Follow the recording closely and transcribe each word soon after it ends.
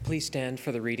Please stand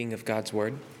for the reading of God's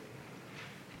Word.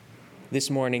 This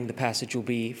morning, the passage will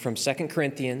be from 2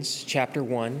 Corinthians chapter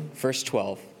 1, verse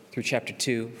 12, through chapter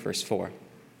 2, verse 4.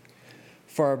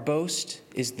 For our boast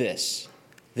is this,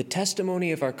 the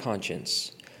testimony of our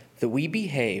conscience, that we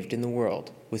behaved in the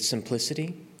world with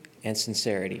simplicity and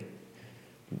sincerity,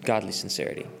 godly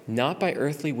sincerity, not by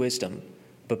earthly wisdom,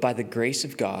 but by the grace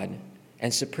of God,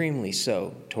 and supremely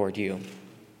so toward you.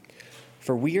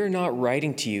 For we are not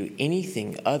writing to you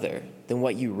anything other than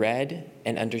what you read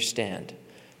and understand,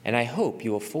 and I hope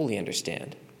you will fully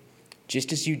understand,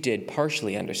 just as you did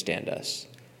partially understand us,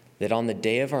 that on the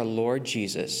day of our Lord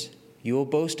Jesus you will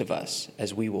boast of us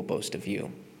as we will boast of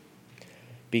you.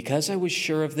 Because I was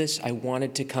sure of this, I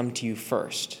wanted to come to you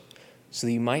first, so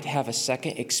that you might have a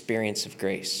second experience of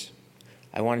grace.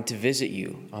 I wanted to visit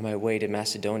you on my way to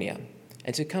Macedonia,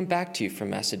 and to come back to you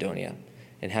from Macedonia,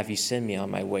 and have you send me on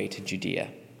my way to Judea.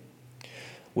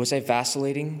 Was I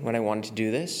vacillating when I wanted to do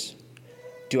this?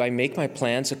 Do I make my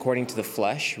plans according to the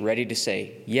flesh, ready to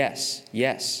say yes,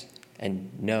 yes, and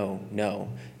no, no,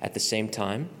 at the same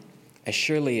time? As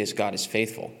surely as God is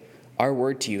faithful, our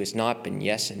word to you has not been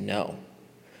yes and no.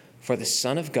 For the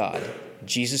Son of God,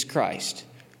 Jesus Christ,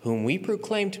 whom we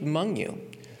proclaimed among you,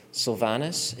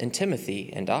 Silvanus and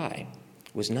Timothy and I,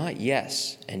 was not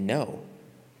yes and no,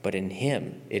 but in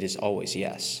him it is always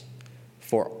yes.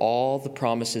 For all the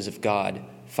promises of God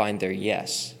find their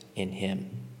yes in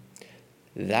him.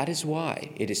 That is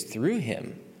why it is through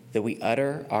him that we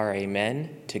utter our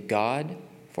amen to God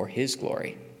for his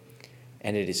glory.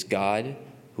 And it is God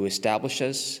who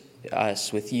establishes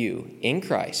us with you in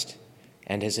Christ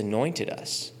and has anointed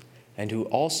us, and who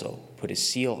also put his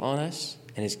seal on us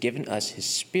and has given us his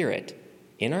Spirit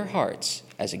in our hearts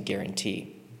as a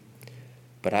guarantee.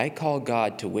 But I call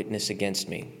God to witness against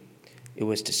me. It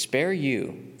was to spare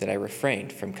you that I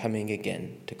refrained from coming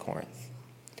again to Corinth.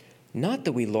 Not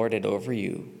that we lord it over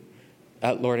your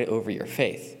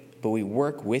faith, but we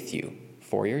work with you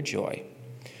for your joy.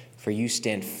 For you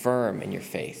stand firm in your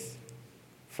faith.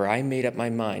 For I made up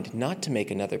my mind not to make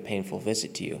another painful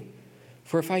visit to you.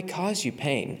 For if I cause you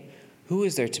pain, who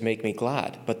is there to make me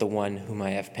glad but the one whom I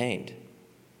have pained?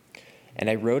 And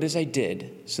I wrote as I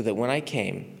did, so that when I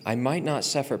came, I might not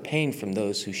suffer pain from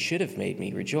those who should have made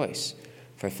me rejoice,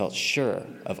 for I felt sure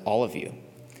of all of you,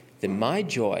 that my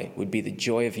joy would be the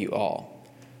joy of you all.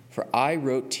 For I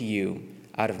wrote to you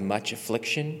out of much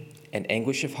affliction and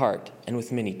anguish of heart and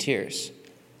with many tears,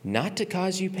 not to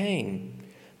cause you pain,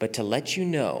 but to let you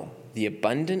know the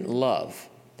abundant love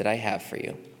that I have for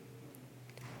you.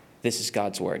 This is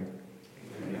God's word.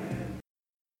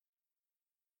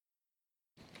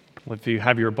 Well, if you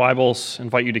have your Bibles, I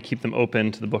invite you to keep them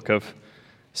open to the book of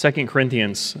 2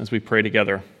 Corinthians as we pray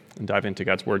together and dive into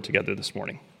God's word together this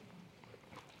morning.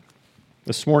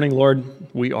 This morning, Lord,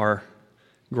 we are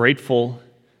grateful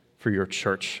for your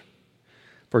church,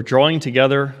 for drawing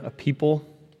together a people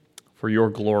for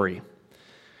your glory,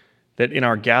 that in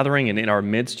our gathering and in our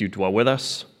midst you dwell with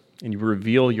us and you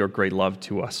reveal your great love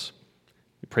to us.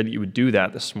 We pray that you would do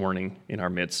that this morning in our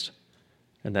midst.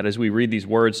 And that as we read these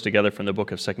words together from the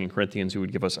book of 2 Corinthians, you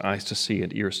would give us eyes to see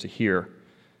and ears to hear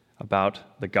about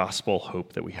the gospel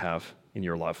hope that we have in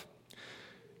your love.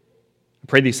 I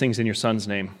pray these things in your Son's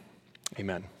name.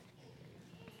 Amen.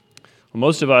 Well,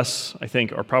 most of us, I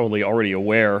think, are probably already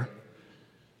aware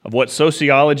of what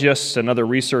sociologists and other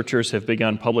researchers have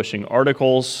begun publishing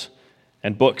articles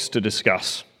and books to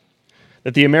discuss.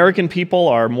 That the American people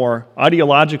are more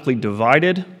ideologically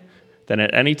divided than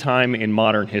at any time in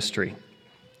modern history.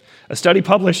 A study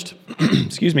published,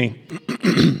 just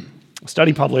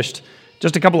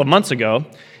a couple of months ago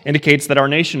indicates that our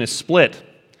nation is split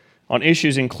on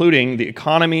issues including the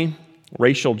economy,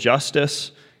 racial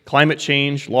justice, climate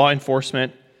change, law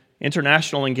enforcement,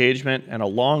 international engagement, and a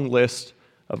long list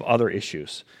of other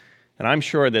issues. And I'm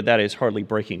sure that that is hardly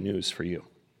breaking news for you.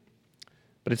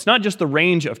 But it's not just the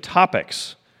range of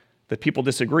topics that people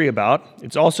disagree about.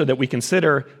 It's also that we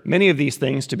consider many of these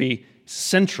things to be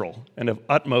central and of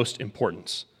utmost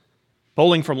importance.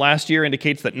 Polling from last year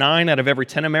indicates that 9 out of every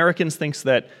 10 Americans thinks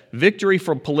that victory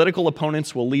for political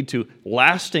opponents will lead to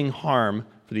lasting harm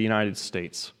for the United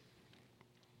States.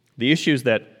 The issues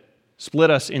that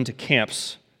split us into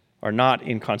camps are not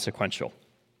inconsequential.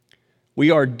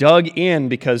 We are dug in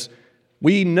because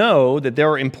we know that there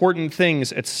are important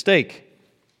things at stake,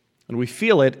 and we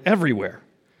feel it everywhere.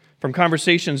 From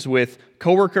conversations with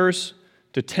coworkers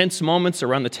to tense moments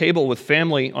around the table with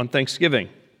family on Thanksgiving.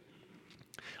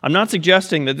 I'm not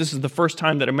suggesting that this is the first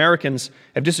time that Americans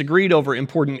have disagreed over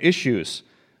important issues,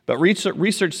 but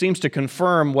research seems to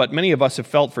confirm what many of us have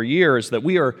felt for years, that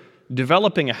we are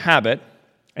developing a habit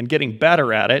and getting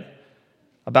better at it,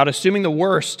 about assuming the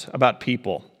worst about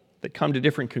people that come to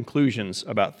different conclusions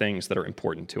about things that are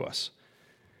important to us.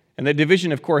 And that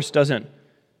division, of course, doesn't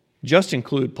just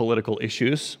include political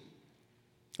issues.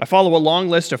 I follow a long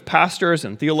list of pastors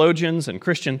and theologians and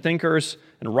Christian thinkers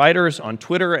and writers on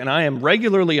Twitter, and I am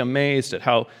regularly amazed at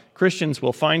how Christians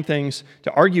will find things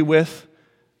to argue with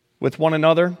one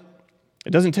another. It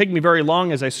doesn't take me very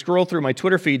long as I scroll through my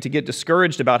Twitter feed to get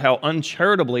discouraged about how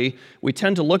uncharitably we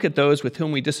tend to look at those with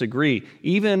whom we disagree,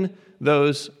 even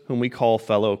those whom we call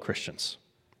fellow Christians.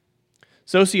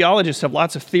 Sociologists have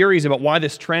lots of theories about why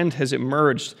this trend has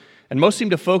emerged, and most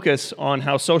seem to focus on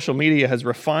how social media has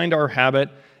refined our habit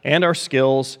and our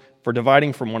skills for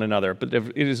dividing from one another, but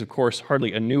it is, of course,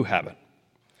 hardly a new habit.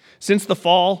 Since the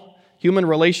fall, human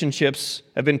relationships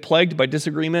have been plagued by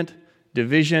disagreement,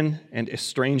 division, and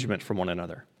estrangement from one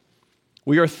another.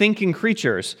 We are thinking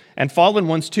creatures, and fallen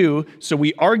ones too, so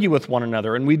we argue with one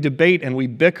another, and we debate, and we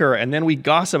bicker, and then we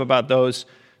gossip about those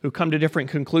who come to different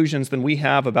conclusions than we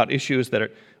have about issues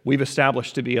that we've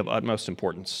established to be of utmost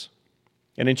importance.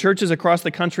 And in churches across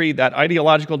the country, that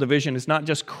ideological division has not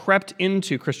just crept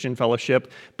into Christian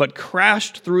fellowship, but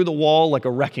crashed through the wall like a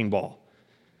wrecking ball.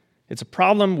 It's a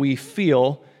problem we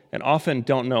feel and often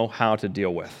don't know how to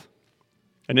deal with.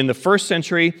 And in the first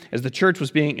century, as the church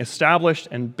was being established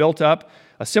and built up,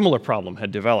 a similar problem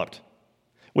had developed.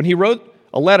 When he wrote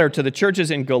a letter to the churches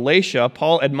in Galatia,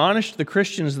 Paul admonished the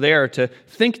Christians there to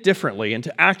think differently and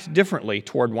to act differently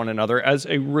toward one another as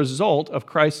a result of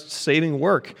Christ's saving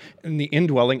work and the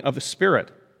indwelling of the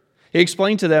Spirit. He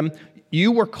explained to them,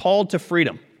 "You were called to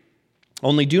freedom.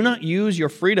 Only do not use your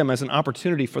freedom as an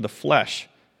opportunity for the flesh,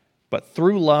 but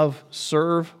through love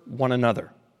serve one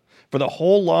another. For the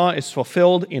whole law is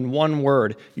fulfilled in one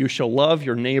word, you shall love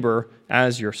your neighbor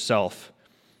as yourself.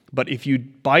 But if you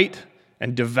bite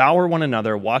and devour one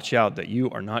another, watch out that you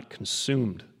are not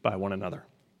consumed by one another."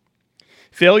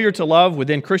 Failure to love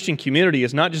within Christian community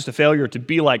is not just a failure to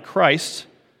be like Christ.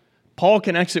 Paul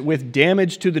connects it with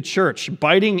damage to the church,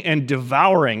 biting and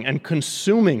devouring and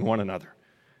consuming one another.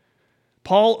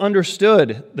 Paul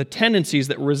understood the tendencies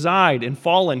that reside in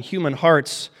fallen human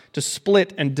hearts to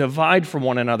split and divide from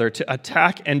one another, to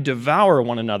attack and devour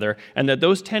one another, and that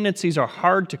those tendencies are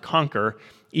hard to conquer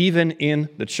even in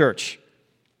the church.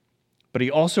 But he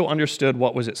also understood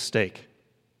what was at stake,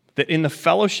 that in the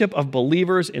fellowship of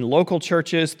believers in local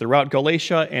churches throughout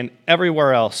Galatia and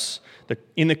everywhere else,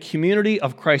 in the community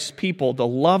of Christ's people, the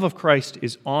love of Christ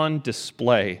is on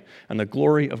display, and the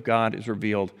glory of God is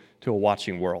revealed to a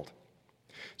watching world.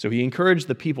 So he encouraged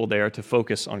the people there to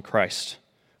focus on Christ,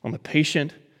 on the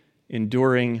patient,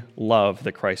 enduring love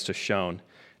that Christ has shown,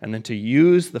 and then to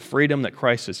use the freedom that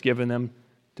Christ has given them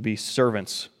to be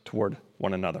servants toward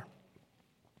one another.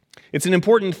 It's an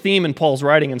important theme in Paul's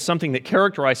writing and something that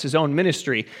characterized his own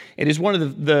ministry. It is one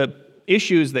of the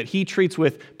issues that he treats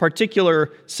with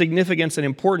particular significance and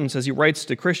importance as he writes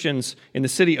to Christians in the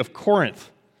city of Corinth.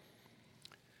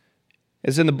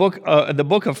 As in the book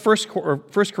of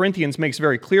 1 Corinthians makes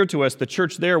very clear to us, the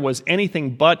church there was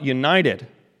anything but united.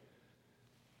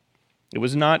 It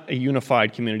was not a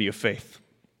unified community of faith.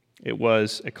 It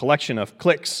was a collection of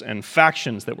cliques and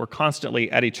factions that were constantly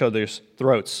at each other's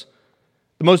throats.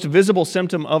 The most visible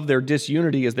symptom of their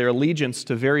disunity is their allegiance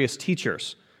to various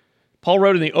teachers. Paul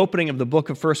wrote in the opening of the book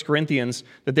of 1 Corinthians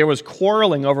that there was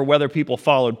quarreling over whether people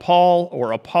followed Paul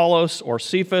or Apollos or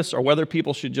Cephas, or whether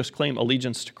people should just claim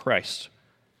allegiance to Christ.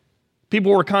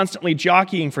 People were constantly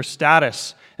jockeying for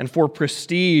status and for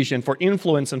prestige and for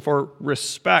influence and for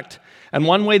respect. And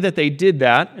one way that they did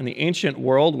that in the ancient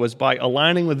world was by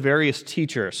aligning with various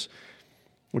teachers,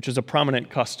 which is a prominent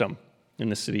custom in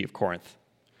the city of Corinth.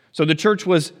 So the church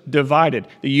was divided.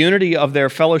 The unity of their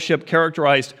fellowship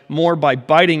characterized more by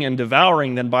biting and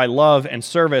devouring than by love and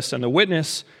service, and the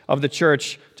witness of the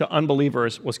church to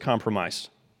unbelievers was compromised.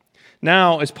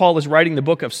 Now, as Paul is writing the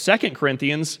book of 2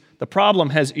 Corinthians, the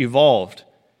problem has evolved.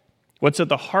 What's at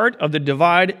the heart of the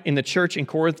divide in the church in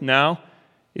Corinth now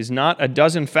is not a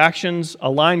dozen factions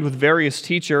aligned with various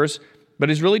teachers, but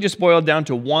is really just boiled down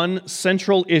to one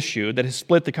central issue that has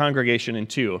split the congregation in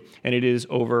two, and it is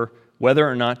over whether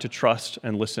or not to trust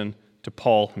and listen to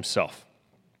Paul himself.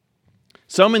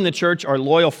 Some in the church are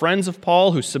loyal friends of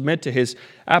Paul who submit to his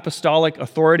apostolic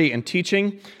authority and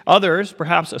teaching. Others,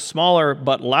 perhaps a smaller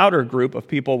but louder group of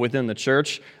people within the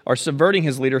church, are subverting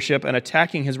his leadership and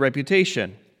attacking his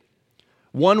reputation.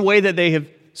 One way that they have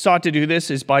sought to do this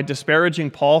is by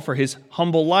disparaging Paul for his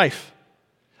humble life.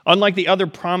 Unlike the other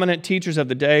prominent teachers of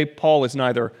the day, Paul is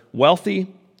neither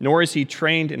wealthy nor is he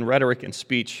trained in rhetoric and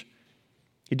speech.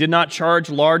 He did not charge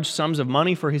large sums of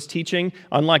money for his teaching,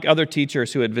 unlike other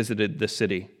teachers who had visited the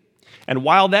city. And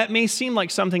while that may seem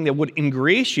like something that would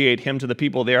ingratiate him to the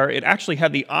people there, it actually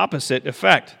had the opposite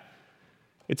effect.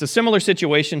 It's a similar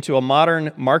situation to a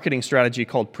modern marketing strategy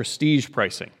called prestige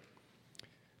pricing,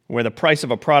 where the price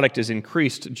of a product is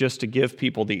increased just to give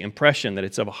people the impression that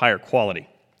it's of a higher quality.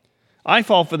 I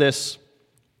fall for this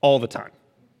all the time.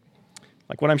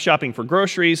 Like when I'm shopping for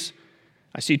groceries,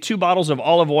 I see 2 bottles of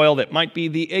olive oil that might be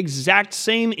the exact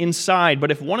same inside,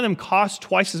 but if one of them costs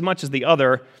twice as much as the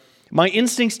other, my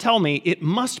instincts tell me it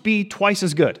must be twice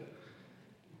as good.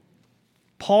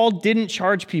 Paul didn't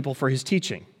charge people for his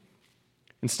teaching.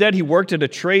 Instead, he worked at a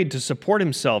trade to support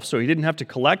himself so he didn't have to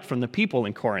collect from the people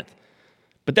in Corinth.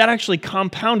 But that actually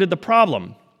compounded the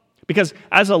problem, because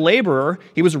as a laborer,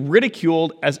 he was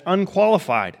ridiculed as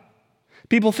unqualified.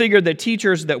 People figured that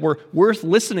teachers that were worth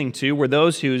listening to were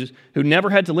those who never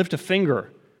had to lift a finger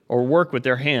or work with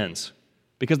their hands,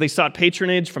 because they sought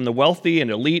patronage from the wealthy and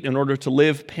elite in order to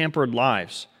live pampered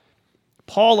lives.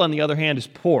 Paul, on the other hand, is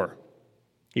poor.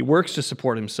 He works to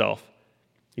support himself.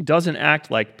 He doesn't act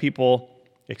like people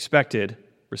expected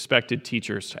respected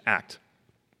teachers to act.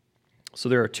 So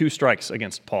there are 2 strikes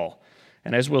against Paul.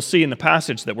 And as we'll see in the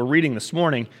passage that we're reading this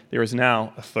morning, there is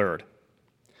now a third.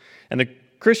 And the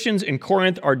Christians in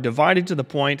Corinth are divided to the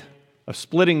point of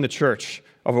splitting the church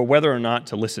over whether or not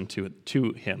to listen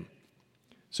to him.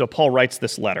 So Paul writes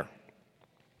this letter,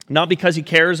 not because he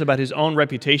cares about his own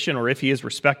reputation or if he is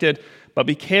respected, but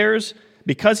because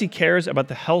he cares about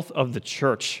the health of the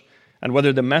church and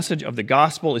whether the message of the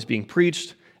gospel is being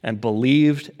preached and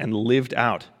believed and lived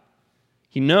out.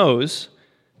 He knows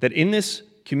that in this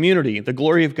community, the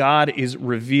glory of God is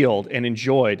revealed and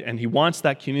enjoyed, and he wants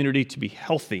that community to be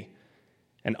healthy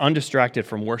and undistracted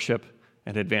from worship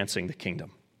and advancing the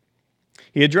kingdom.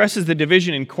 He addresses the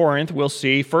division in Corinth, we'll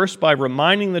see, first by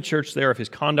reminding the church there of his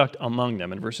conduct among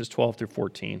them in verses 12 through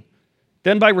 14.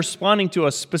 Then by responding to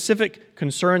a specific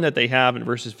concern that they have in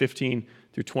verses 15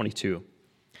 through 22.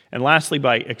 And lastly,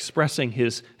 by expressing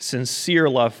his sincere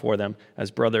love for them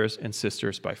as brothers and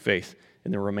sisters by faith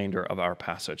in the remainder of our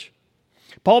passage.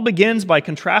 Paul begins by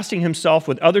contrasting himself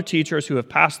with other teachers who have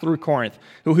passed through Corinth,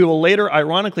 who he will later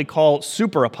ironically call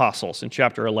super apostles in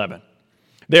chapter 11.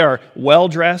 They are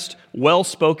well-dressed,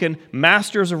 well-spoken,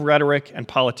 masters of rhetoric and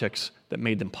politics that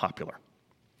made them popular.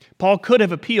 Paul could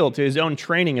have appealed to his own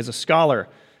training as a scholar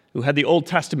who had the Old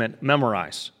Testament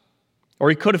memorized. Or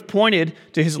he could have pointed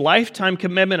to his lifetime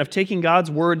commitment of taking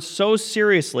God's word so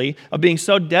seriously, of being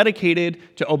so dedicated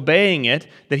to obeying it,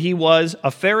 that he was a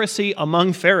Pharisee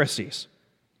among Pharisees.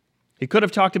 He could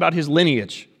have talked about his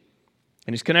lineage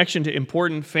and his connection to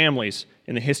important families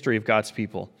in the history of God's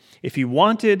people. If he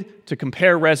wanted to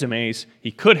compare resumes,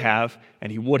 he could have,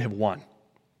 and he would have won.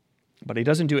 But he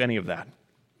doesn't do any of that.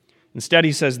 Instead,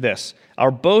 he says this,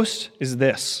 "Our boast is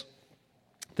this,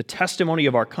 the testimony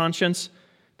of our conscience,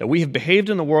 that we have behaved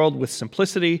in the world with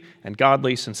simplicity and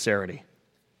godly sincerity."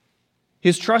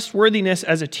 His trustworthiness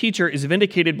as a teacher is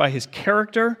vindicated by his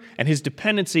character and his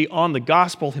dependency on the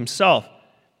gospel himself.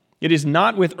 It is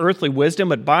not with earthly wisdom,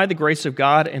 but by the grace of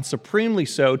God, and supremely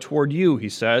so toward you, he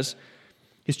says.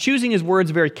 He's choosing his words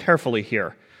very carefully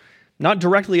here, not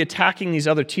directly attacking these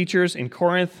other teachers in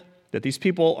Corinth that these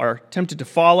people are tempted to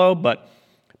follow, but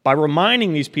by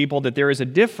reminding these people that there is a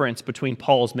difference between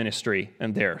Paul's ministry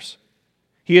and theirs.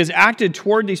 He has acted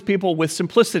toward these people with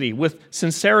simplicity, with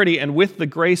sincerity, and with the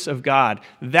grace of God.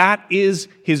 That is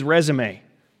his resume.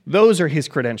 Those are his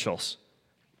credentials.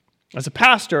 As a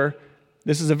pastor,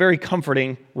 this is a very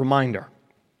comforting reminder.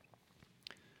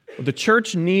 What the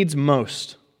church needs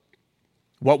most,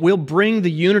 what will bring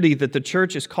the unity that the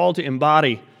church is called to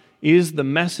embody, is the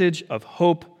message of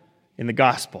hope in the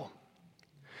gospel.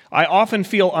 I often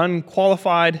feel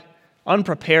unqualified,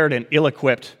 unprepared, and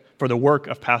ill-equipped for the work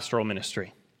of pastoral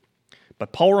ministry.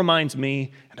 But Paul reminds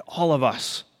me and all of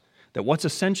us that what's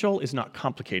essential is not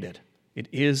complicated. It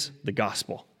is the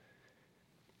gospel.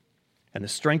 And the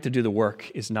strength to do the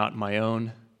work is not my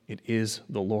own, it is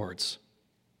the Lord's.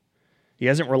 He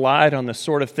hasn't relied on the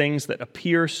sort of things that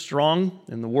appear strong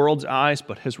in the world's eyes,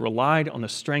 but has relied on the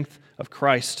strength of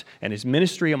Christ, and his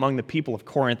ministry among the people of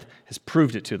Corinth has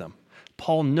proved it to them.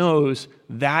 Paul knows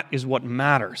that is what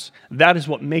matters. That is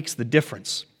what makes the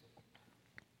difference.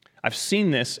 I've seen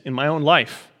this in my own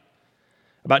life.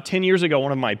 About 10 years ago,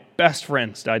 one of my best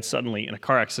friends died suddenly in a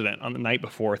car accident on the night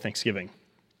before Thanksgiving.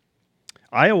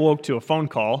 I awoke to a phone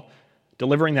call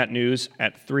delivering that news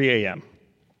at 3 a.m.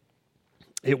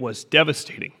 It was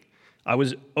devastating. I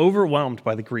was overwhelmed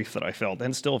by the grief that I felt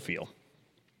and still feel.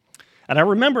 And I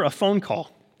remember a phone call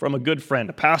from a good friend,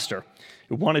 a pastor,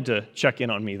 who wanted to check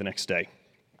in on me the next day.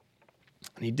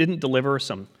 And he didn't deliver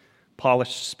some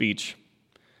polished speech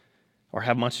or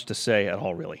have much to say at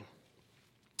all, really.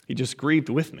 He just grieved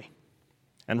with me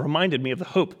and reminded me of the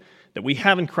hope that we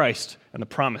have in Christ and the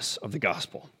promise of the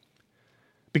gospel.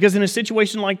 Because in a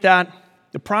situation like that,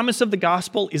 the promise of the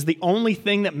gospel is the only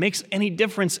thing that makes any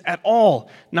difference at all,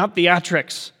 not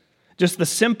theatrics. Just the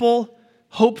simple,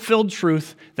 hope-filled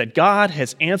truth that God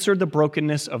has answered the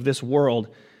brokenness of this world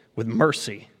with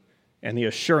mercy and the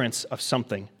assurance of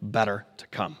something better to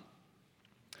come.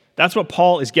 That's what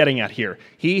Paul is getting at here.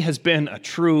 He has been a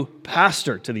true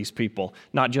pastor to these people,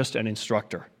 not just an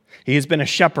instructor. He has been a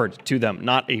shepherd to them,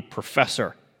 not a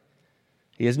professor.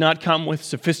 He has not come with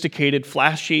sophisticated,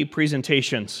 flashy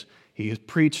presentations. He has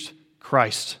preached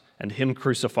Christ and Him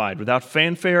crucified without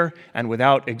fanfare and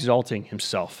without exalting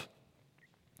Himself.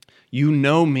 You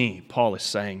know me, Paul is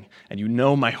saying, and you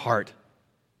know my heart.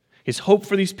 His hope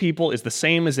for these people is the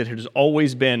same as it has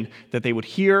always been, that they would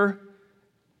hear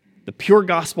the pure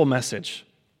gospel message,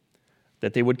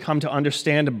 that they would come to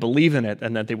understand and believe in it,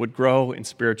 and that they would grow in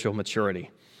spiritual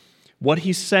maturity. What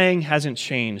he's saying hasn't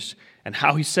changed, and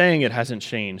how he's saying it hasn't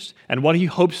changed, and what he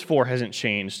hopes for hasn't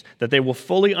changed, that they will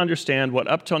fully understand what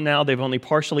up till now they've only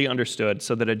partially understood,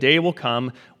 so that a day will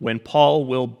come when Paul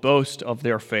will boast of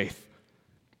their faith.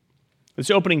 This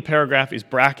opening paragraph is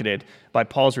bracketed by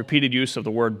Paul's repeated use of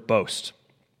the word boast.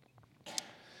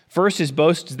 First, his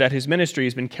boast is that his ministry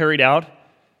has been carried out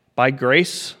by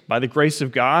grace, by the grace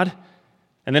of God.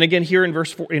 And then again here in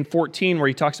verse 14, where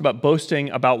he talks about boasting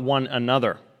about one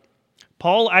another.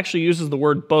 Paul actually uses the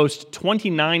word boast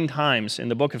 29 times in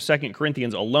the book of 2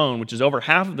 Corinthians alone, which is over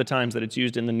half of the times that it's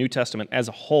used in the New Testament as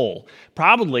a whole.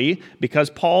 Probably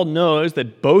because Paul knows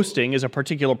that boasting is a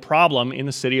particular problem in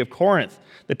the city of Corinth.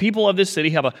 The people of this city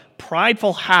have a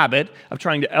prideful habit of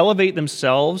trying to elevate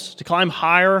themselves, to climb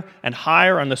higher and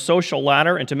higher on the social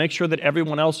ladder, and to make sure that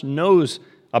everyone else knows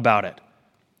about it.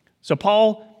 So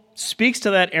Paul speaks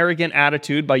to that arrogant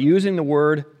attitude by using the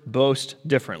word boast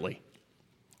differently.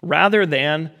 Rather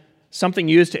than something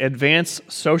used to advance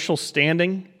social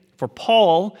standing, for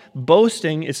Paul,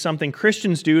 boasting is something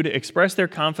Christians do to express their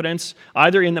confidence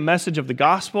either in the message of the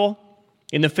gospel,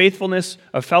 in the faithfulness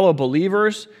of fellow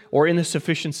believers, or in the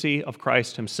sufficiency of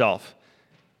Christ himself.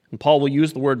 And Paul will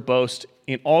use the word boast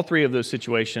in all three of those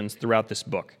situations throughout this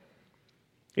book.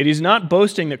 It is not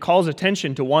boasting that calls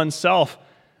attention to oneself,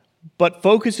 but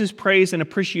focuses praise and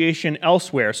appreciation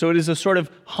elsewhere. So it is a sort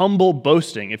of humble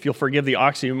boasting, if you'll forgive the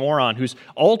oxymoron, whose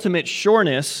ultimate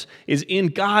sureness is in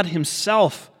God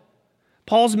himself.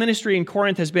 Paul's ministry in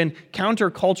Corinth has been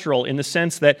countercultural in the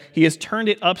sense that he has turned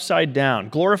it upside down,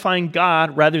 glorifying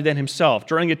God rather than himself,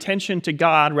 drawing attention to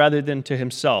God rather than to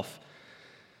himself.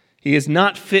 He has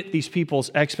not fit these people's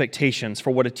expectations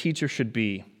for what a teacher should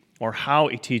be or how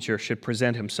a teacher should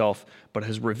present himself, but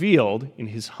has revealed in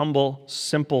his humble,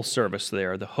 simple service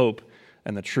there the hope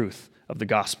and the truth of the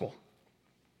gospel.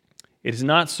 It has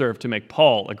not served to make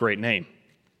Paul a great name,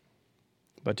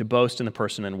 but to boast in the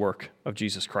person and work of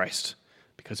Jesus Christ,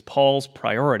 because Paul's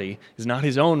priority is not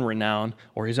his own renown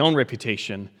or his own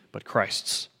reputation, but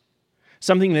Christ's.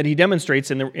 Something that he demonstrates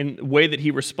in the way that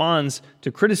he responds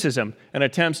to criticism and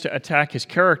attempts to attack his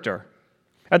character.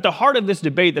 At the heart of this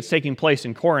debate that's taking place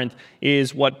in Corinth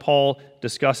is what Paul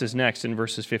discusses next in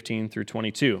verses 15 through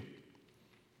 22.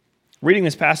 Reading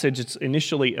this passage, it's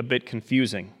initially a bit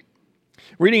confusing.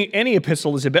 Reading any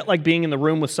epistle is a bit like being in the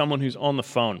room with someone who's on the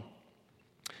phone.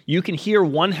 You can hear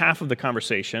one half of the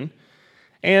conversation,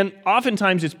 and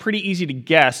oftentimes it's pretty easy to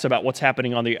guess about what's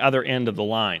happening on the other end of the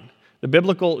line. The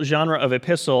biblical genre of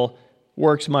epistle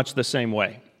works much the same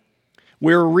way.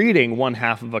 We're reading one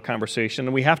half of a conversation,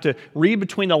 and we have to read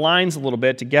between the lines a little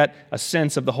bit to get a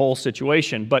sense of the whole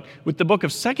situation. But with the book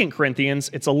of 2 Corinthians,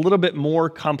 it's a little bit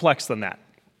more complex than that.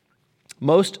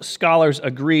 Most scholars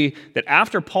agree that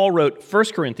after Paul wrote 1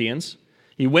 Corinthians,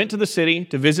 he went to the city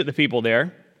to visit the people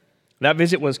there. That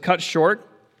visit was cut short.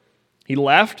 He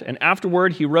left, and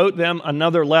afterward he wrote them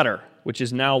another letter, which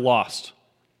is now lost.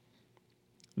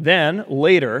 Then,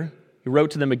 later, he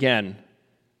wrote to them again,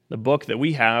 the book that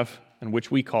we have and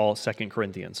which we call 2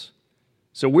 Corinthians.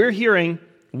 So we're hearing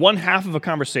one half of a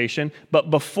conversation, but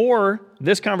before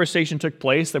this conversation took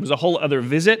place, there was a whole other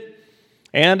visit,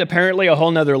 and apparently a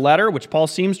whole other letter, which Paul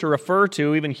seems to refer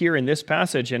to even here in this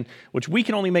passage, and which we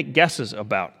can only make guesses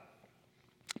about.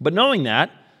 But knowing that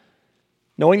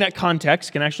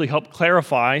context can actually help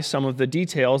clarify some of the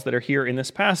details that are here in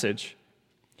this passage.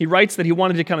 He writes that he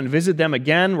wanted to come and visit them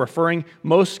again, referring,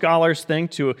 most scholars think,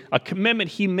 to a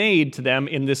commitment he made to them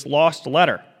in this lost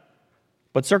letter.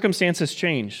 But circumstances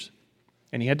changed,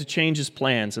 and he had to change his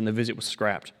plans, and the visit was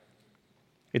scrapped.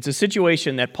 It's a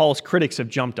situation that Paul's critics have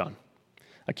jumped on.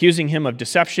 accusing him of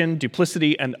deception,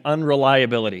 duplicity, and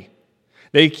unreliability.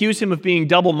 They accuse him of being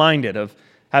double-minded, of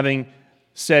having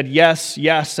said yes,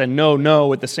 yes, and no,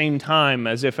 no at the same time,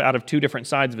 as if out of two different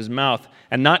sides of his mouth,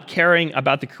 and not caring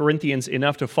about the Corinthians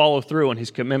enough to follow through on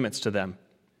his commitments to them.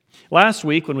 Last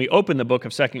week, when we opened the book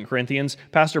of 2 Corinthians,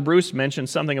 Pastor Bruce mentioned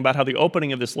something about how the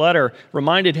opening of this letter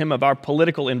reminded him of our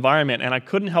political environment, and I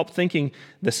couldn't help thinking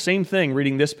the same thing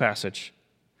reading this passage.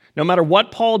 No matter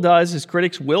what Paul does, his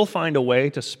critics will find a way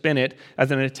to spin it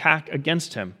as an attack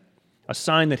against him, a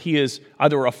sign that he is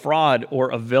either a fraud or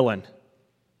a villain.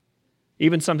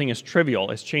 Even something as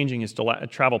trivial as changing his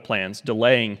travel plans,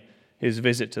 delaying his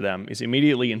visit to them, is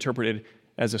immediately interpreted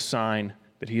as a sign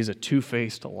that he is a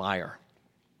two-faced liar.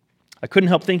 I couldn't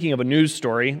help thinking of a news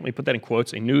story, let me put that in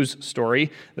quotes, a news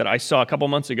story that I saw a couple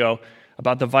months ago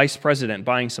about the vice president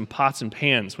buying some pots and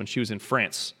pans when she was in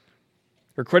France.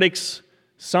 Her critics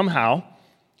somehow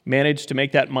managed to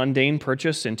make that mundane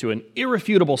purchase into an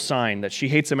irrefutable sign that she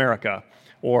hates America,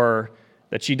 or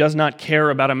that she does not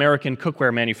care about American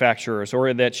cookware manufacturers,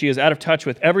 or that she is out of touch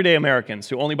with everyday Americans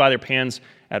who only buy their pans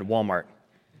at Walmart.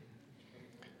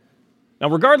 Now,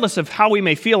 regardless of how we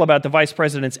may feel about the vice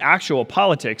president's actual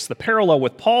politics, the parallel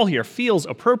with Paul here feels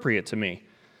appropriate to me.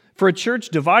 For a church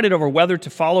divided over whether to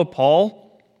follow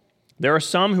Paul, there are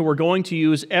some who are going to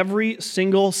use every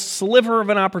single sliver of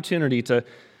an opportunity to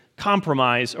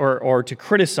compromise or to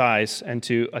criticize and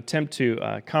to attempt to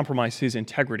compromise his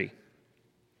integrity,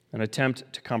 an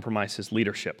attempt to compromise his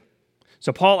leadership.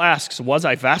 So Paul asks, was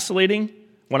I vacillating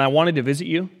when I wanted to visit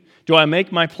you? Do I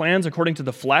make my plans according to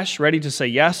the flesh, ready to say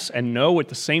yes and no at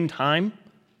the same time?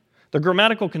 The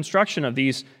grammatical construction of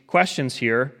these questions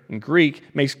here in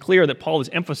Greek makes clear that Paul is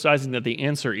emphasizing that the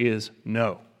answer is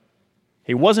no.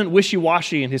 He wasn't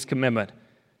wishy-washy in his commitment.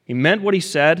 He meant what he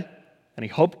said, and he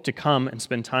hoped to come and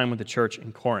spend time with the church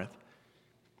in Corinth.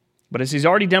 But as he's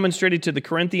already demonstrated to the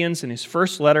Corinthians in his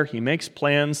first letter, he makes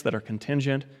plans that are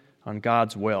contingent on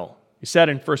God's will. He said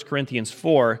in 1 Corinthians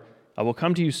 4, I will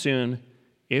come to you soon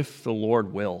if the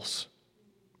Lord wills.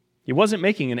 He wasn't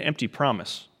making an empty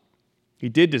promise. He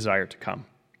did desire to come.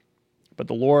 But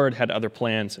the Lord had other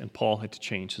plans, and Paul had to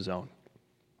change his own.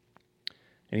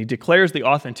 And he declares the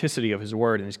authenticity of his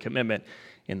word and his commitment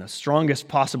in the strongest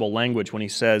possible language when he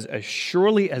says, as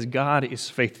surely as God is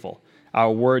faithful,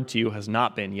 our word to you has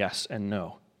not been yes and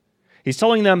no. He's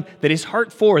telling them that his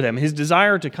heart for them, his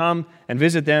desire to come and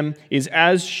visit them, is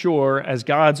as sure as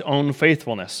God's own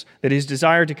faithfulness, that his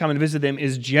desire to come and visit them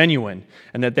is genuine,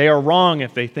 and that they are wrong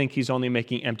if they think he's only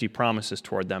making empty promises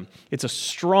toward them. It's a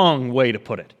strong way to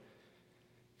put it.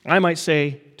 I might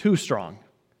say too strong.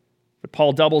 But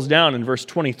Paul doubles down in verse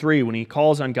 23 when he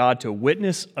calls on God to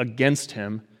witness against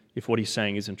him if what he's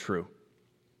saying isn't true.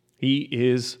 He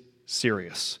is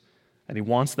serious, and he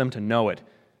wants them to know it.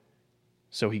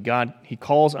 So he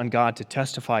calls on God to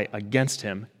testify against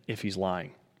him if he's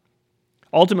lying.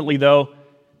 Ultimately, though,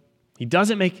 he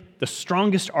doesn't make the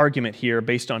strongest argument here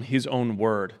based on his own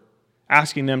word,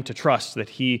 asking them to trust that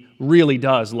he really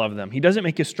does love them. He doesn't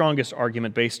make his strongest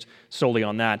argument based solely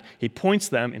on that. He points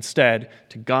them instead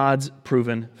to God's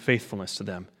proven faithfulness to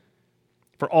them.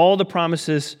 For all the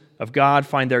promises of God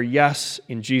find their yes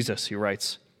in Jesus, he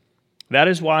writes. That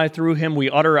is why through him we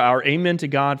utter our amen to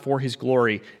God for his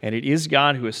glory, and it is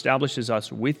God who establishes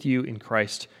us with you in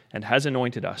Christ and has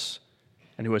anointed us,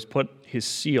 and who has put his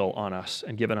seal on us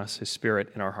and given us his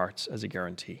Spirit in our hearts as a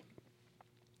guarantee.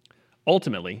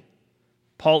 Ultimately,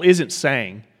 Paul isn't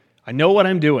saying, I know what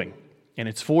I'm doing, and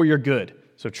it's for your good,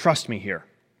 so trust me here,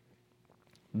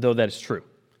 though that is true.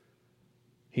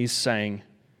 He's saying,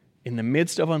 in the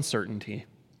midst of uncertainty,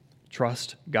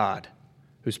 trust God,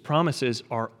 whose promises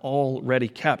are already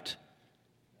kept,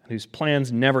 and whose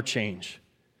plans never change,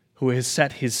 who has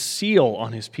set his seal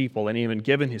on his people and even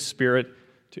given his Spirit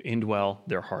to indwell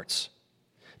their hearts.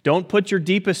 Don't put your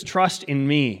deepest trust in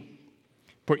me.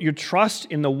 Put your trust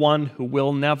in the one who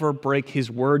will never break his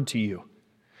word to you,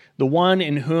 the one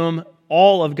in whom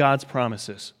all of God's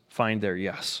promises find their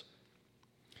yes.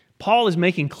 Paul is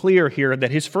making clear here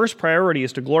that his first priority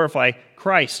is to glorify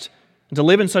Christ and to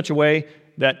live in such a way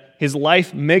that his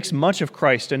life makes much of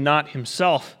Christ and not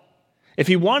himself. If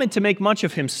he wanted to make much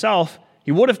of himself,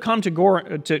 he would have come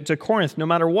to Corinth no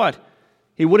matter what.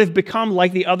 He would have become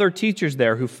like the other teachers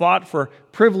there who fought for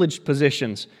privileged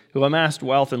positions, who amassed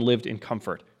wealth and lived in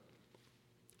comfort.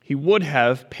 He would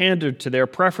have pandered to their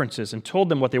preferences and told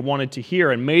them what they wanted to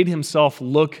hear and made himself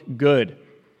look good.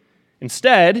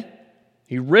 Instead,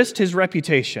 he risked his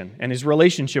reputation and his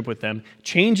relationship with them,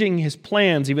 changing his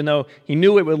plans even though he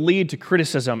knew it would lead to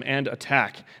criticism and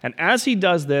attack. And as he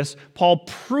does this, Paul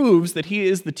proves that he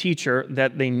is the teacher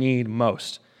that they need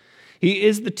most. He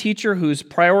is the teacher whose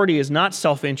priority is not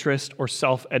self-interest or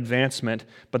self-advancement,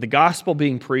 but the gospel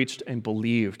being preached and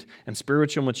believed, and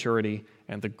spiritual maturity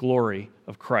and the glory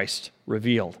of Christ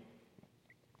revealed.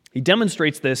 He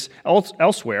demonstrates this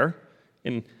elsewhere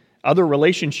in other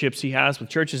relationships he has with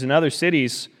churches in other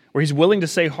cities, where he's willing to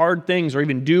say hard things or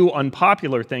even do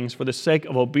unpopular things for the sake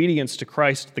of obedience to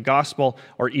Christ, the gospel,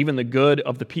 or even the good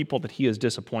of the people that he is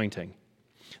disappointing.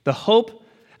 The hope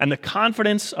and the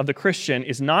confidence of the Christian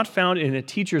is not found in the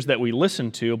teachers that we listen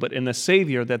to, but in the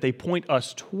Savior that they point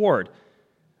us toward.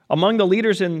 Among the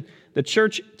leaders in the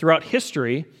church throughout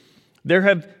history, there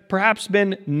have perhaps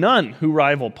been none who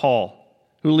rival Paul,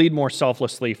 who lead more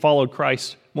selflessly, followed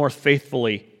Christ more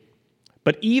faithfully.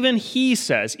 But even he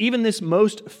says, even this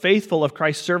most faithful of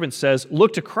Christ's servants says,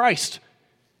 look to Christ,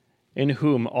 in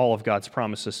whom all of God's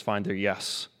promises find their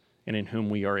yes, and in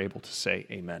whom we are able to say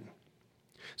amen.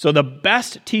 So the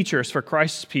best teachers for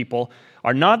Christ's people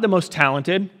are not the most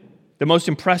talented, the most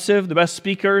impressive, the best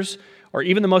speakers, or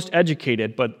even the most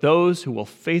educated, but those who will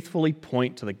faithfully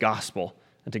point to the gospel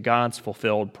and to God's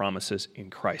fulfilled promises in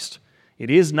Christ.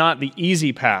 It is not the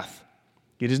easy path.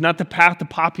 It is not the path to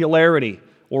popularity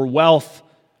or wealth,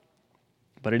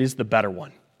 but it is the better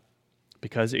one,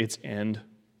 because its end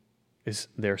is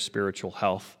their spiritual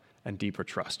health and deeper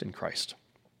trust in Christ.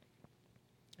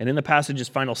 And in the passage's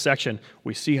final section,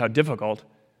 we see how difficult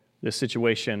this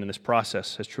situation and this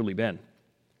process has truly been.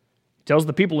 He tells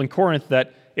the people in Corinth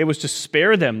that it was to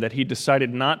spare them that he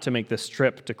decided not to make this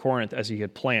trip to Corinth as he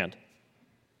had planned.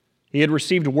 He had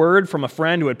received word from a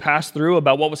friend who had passed through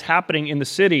about what was happening in the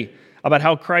city, about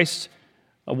how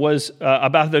how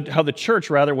the church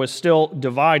was still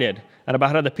divided, and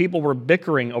about how the people were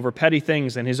bickering over petty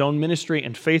things, and his own ministry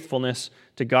and faithfulness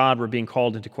to God were being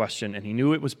called into question, and he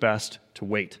knew it was best to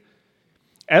wait.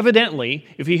 Evidently,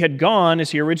 if he had gone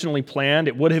as he originally planned,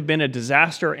 it would have been a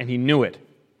disaster, and he knew it.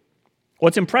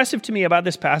 What's impressive to me about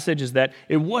this passage is that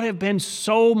it would have been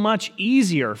so much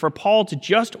easier for Paul to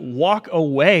just walk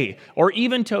away, or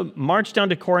even to march down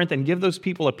to Corinth and give those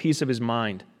people a piece of his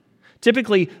mind.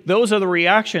 Typically, those are the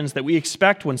reactions that we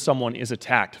expect when someone is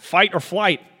attacked. Fight or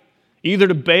flight, either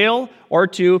to bail or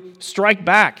to strike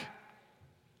back.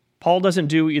 Paul doesn't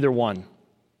do either one.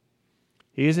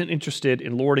 He isn't interested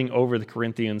in lording over the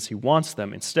Corinthians. He wants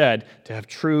them instead to have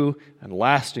true and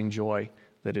lasting joy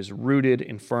that is rooted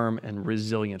in firm and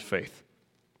resilient faith.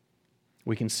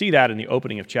 We can see that in the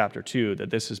opening of chapter 2, that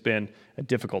this has been a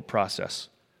difficult process.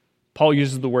 Paul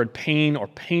uses the word pain or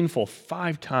painful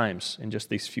 5 times in just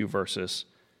these few verses.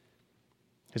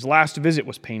 His last visit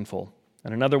was painful,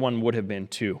 and another one would have been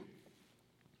too.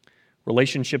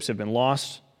 Relationships have been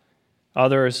lost.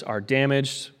 Others are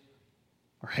damaged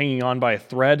or hanging on by a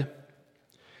thread.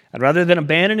 And rather than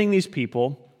abandoning these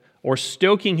people or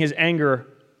stoking his anger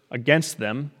against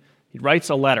them, he writes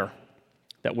a letter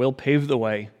that will pave the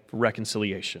way for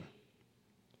reconciliation.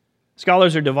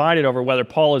 Scholars are divided over whether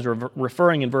Paul is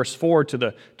referring in verse 4 to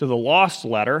the lost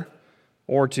letter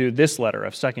or to this letter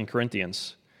of 2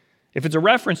 Corinthians. If it's a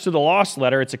reference to the lost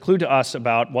letter, it's a clue to us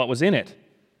about what was in it,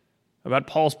 about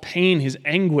Paul's pain, his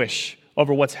anguish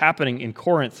over what's happening in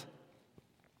Corinth.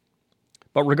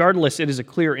 But regardless, it is a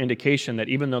clear indication that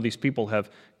even though these people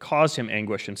have caused him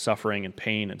anguish and suffering and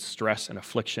pain and stress and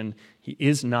affliction, he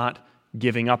is not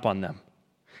giving up on them.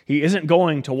 He isn't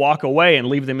going to walk away and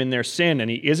leave them in their sin, and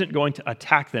he isn't going to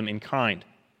attack them in kind.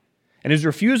 And his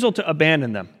refusal to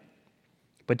abandon them,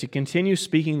 but to continue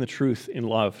speaking the truth in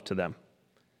love to them,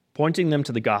 pointing them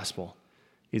to the gospel,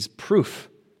 is proof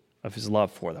of his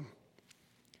love for them.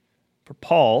 For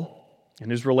Paul, in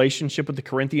his relationship with the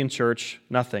Corinthian church,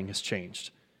 nothing has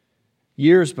changed.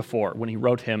 Years before, when he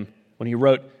wrote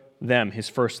them his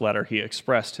first letter, he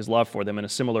expressed his love for them in a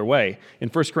similar way. In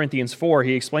 1 Corinthians 4,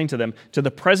 he explained to them, "To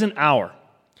the present hour,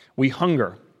 we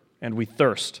hunger and we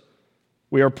thirst.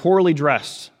 We are poorly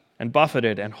dressed and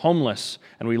buffeted and homeless,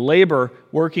 and we labor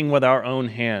working with our own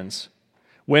hands.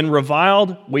 When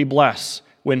reviled, we bless.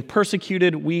 When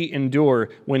persecuted, we endure.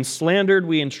 When slandered,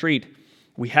 we entreat.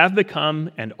 We have become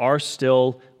and are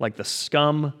still like the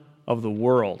scum of the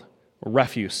world, or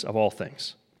refuse of all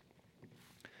things."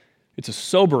 It's a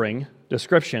sobering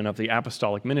description of the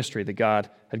apostolic ministry that God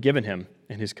had given him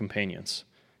and his companions,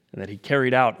 and that he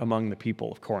carried out among the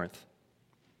people of Corinth.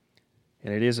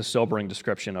 And it is a sobering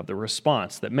description of the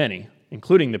response that many,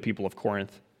 including the people of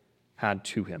Corinth, had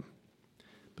to him.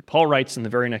 But Paul writes in the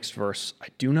very next verse, "I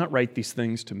do not write these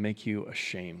things to make you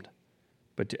ashamed,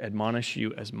 but to admonish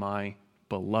you as my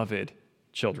beloved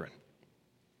children."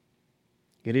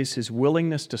 It is his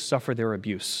willingness to suffer their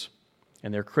abuse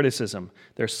and their criticism,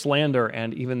 their slander,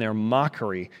 and even their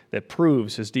mockery that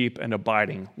proves his deep and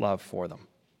abiding love for them.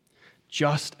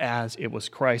 just as it was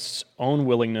Christ's own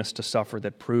willingness to suffer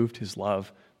that proved his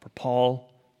love for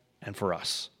Paul and for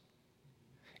us.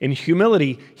 In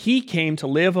humility, he came to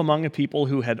live among a people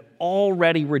who had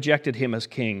already rejected him as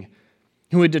king,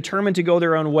 who had determined to go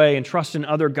their own way and trust in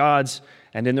other gods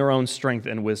and in their own strength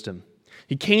and wisdom.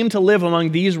 He came to live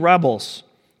among these rebels,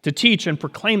 to teach and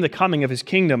proclaim the coming of his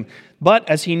kingdom. But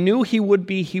as he knew he would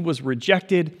be, he was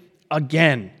rejected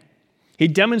again. He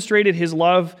demonstrated his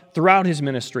love throughout his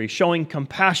ministry, showing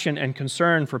compassion and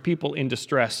concern for people in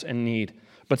distress and need.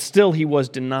 But still he was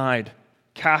denied,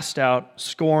 cast out,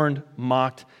 scorned,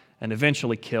 mocked, and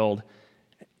eventually killed.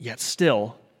 Yet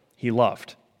still he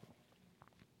loved.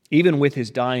 Even with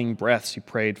his dying breaths, he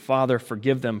prayed, "Father,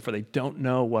 forgive them, for they don't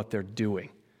know what they're doing."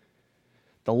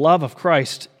 The love of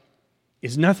Christ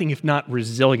is nothing if not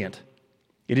resilient.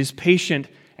 It is patient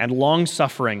and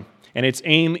long-suffering, and its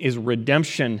aim is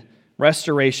redemption,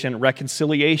 restoration,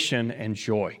 reconciliation, and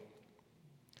joy.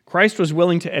 Christ was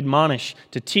willing to admonish,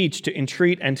 to teach, to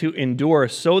entreat, and to endure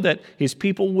so that his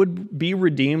people would be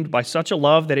redeemed by such a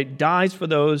love that it dies for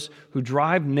those who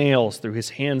drive nails through his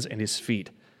hands and his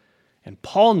feet. And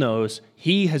Paul knows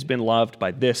he has been loved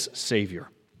by this Savior.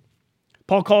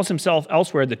 Paul calls himself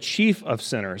elsewhere the chief of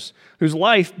sinners, whose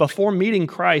life before meeting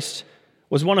Christ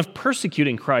was one of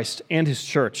persecuting Christ and his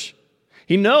church.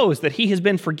 He knows that he has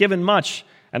been forgiven much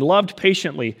and loved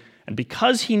patiently, and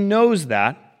because he knows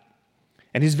that,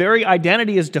 and his very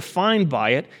identity is defined by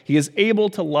it, he is able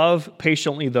to love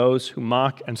patiently those who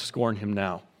mock and scorn him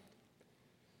now.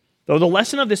 Though the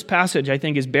lesson of this passage, I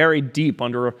think, is buried deep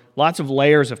under lots of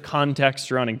layers of context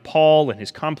surrounding Paul and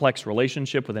his complex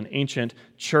relationship with an ancient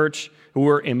church who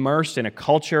were immersed in a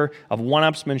culture of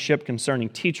one-upsmanship concerning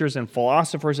teachers and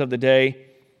philosophers of the day,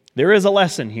 there is a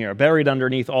lesson here buried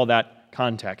underneath all that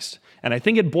context. And I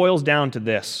think it boils down to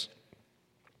this: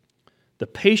 the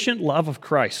patient love of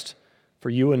Christ for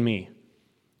you and me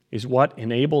is what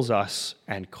enables us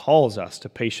and calls us to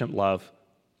patient love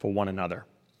for one another.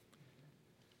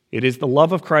 It is the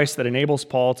love of Christ that enables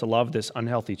Paul to love this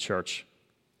unhealthy church.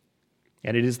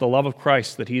 And it is the love of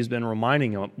Christ that he's been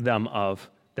reminding them of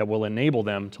that will enable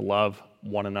them to love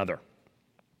one another.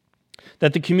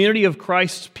 That the community of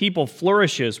Christ's people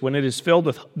flourishes when it is filled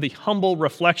with the humble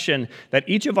reflection that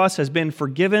each of us has been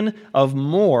forgiven of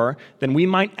more than we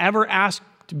might ever ask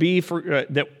to be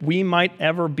that we might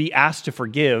ever be asked to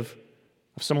forgive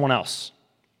of someone else.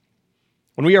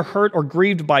 When we are hurt or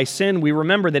grieved by sin, we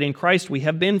remember that in Christ we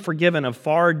have been forgiven of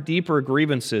far deeper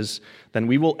grievances than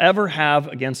we will ever have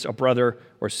against a brother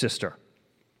or sister.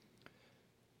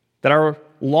 That our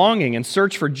longing and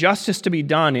search for justice to be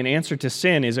done in answer to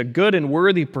sin is a good and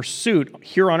worthy pursuit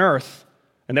here on earth,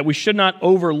 and that we should not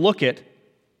overlook it,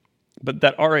 but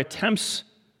that our attempts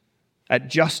at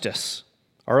justice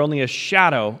are only a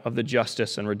shadow of the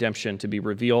justice and redemption to be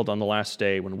revealed on the last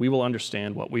day, when we will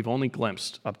understand what we've only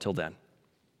glimpsed up till then.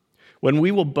 When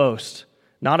we will boast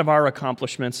not of our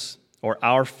accomplishments or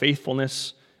our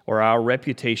faithfulness or our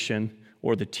reputation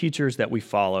or the teachers that we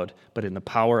followed, but in the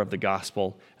power of the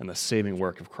gospel and the saving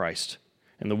work of Christ,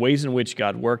 and the ways in which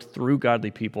God worked through godly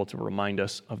people to remind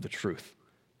us of the truth.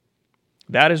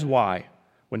 That is why,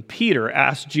 when Peter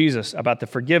asked Jesus about the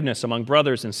forgiveness among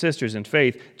brothers and sisters in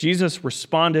faith, Jesus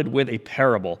responded with a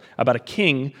parable about a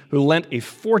king who lent a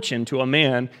fortune to a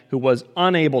man who was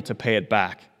unable to pay it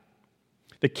back.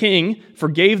 The king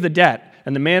forgave the debt,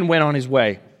 and the man went on his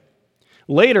way.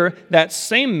 Later, that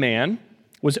same man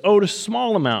was owed a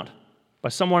small amount by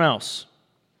someone else,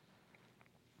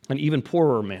 an even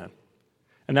poorer man.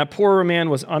 And that poorer man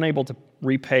was unable to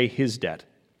repay his debt.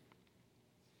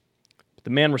 But the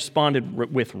man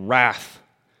responded with wrath.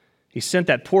 He sent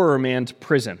that poorer man to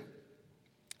prison.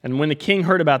 And when the king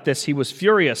heard about this, he was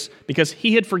furious because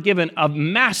he had forgiven a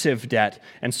massive debt,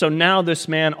 and so now this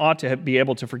man ought to be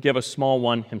able to forgive a small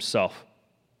one himself.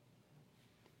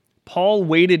 Paul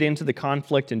waded into the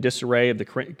conflict and disarray of the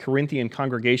Corinthian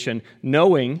congregation,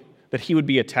 knowing that he would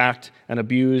be attacked and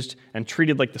abused and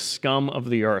treated like the scum of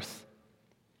the earth.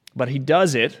 But he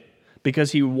does it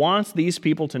because he wants these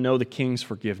people to know the king's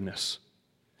forgiveness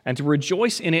and to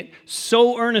rejoice in it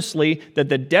so earnestly that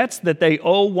the debts that they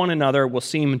owe one another will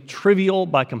seem trivial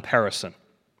by comparison.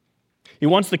 He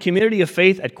wants the community of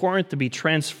faith at Corinth to be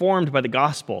transformed by the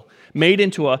gospel, made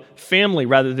into a family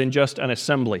rather than just an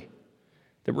assembly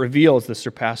that reveals the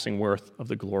surpassing worth of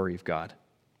the glory of God.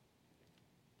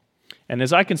 And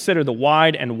as I consider the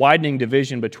wide and widening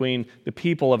division between the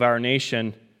people of our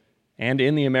nation and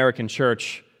in the American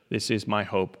church, this is my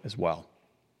hope as well.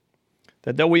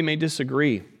 That though we may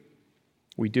disagree,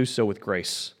 we do so with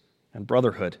grace and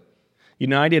brotherhood,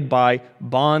 united by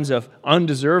bonds of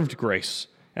undeserved grace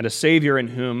and a Savior in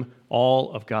whom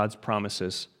all of God's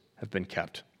promises have been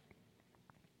kept.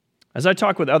 As I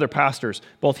talk with other pastors,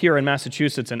 both here in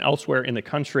Massachusetts and elsewhere in the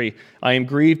country, I am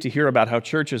grieved to hear about how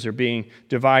churches are being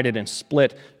divided and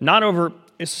split, not over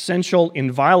essential,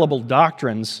 inviolable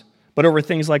doctrines, but over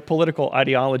things like political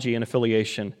ideology and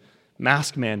affiliation,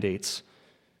 mask mandates,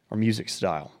 or music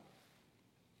style.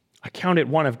 I count it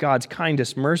one of God's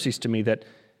kindest mercies to me that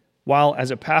while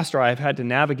as a pastor I have had to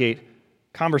navigate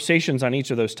conversations on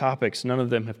each of those topics, none of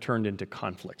them have turned into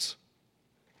conflicts.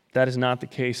 That is not the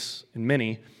case in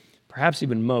many, perhaps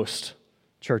even most,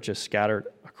 churches scattered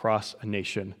across a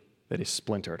nation that is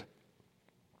splintered.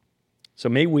 So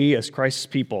may we, as Christ's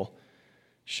people,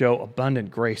 show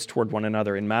abundant grace toward one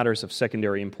another in matters of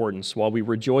secondary importance, while we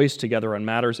rejoice together on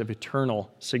matters of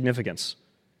eternal significance,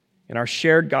 in our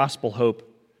shared gospel hope,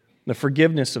 the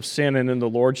forgiveness of sin, and in the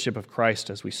lordship of Christ,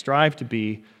 as we strive to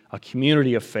be a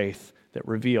community of faith that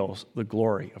reveals the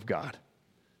glory of God.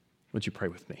 Would you pray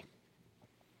with me?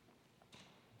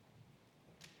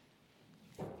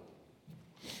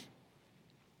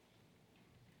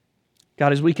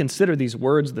 God, as we consider these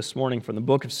words this morning from the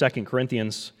book of 2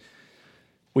 Corinthians,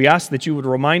 we ask that you would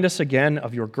remind us again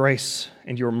of your grace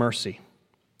and your mercy,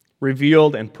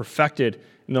 revealed and perfected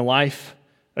in the life,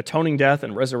 atoning death,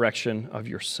 and resurrection of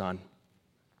your Son.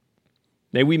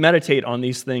 May we meditate on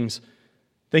these things,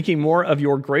 thinking more of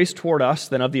your grace toward us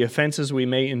than of the offenses we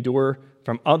may endure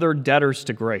from other debtors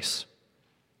to grace.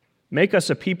 Make us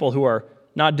a people who are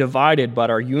not divided but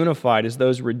are unified as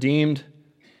those redeemed,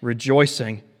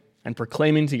 rejoicing, and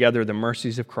proclaiming together the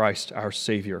mercies of Christ, our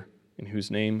Savior, in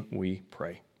whose name we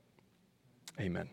pray. Amen.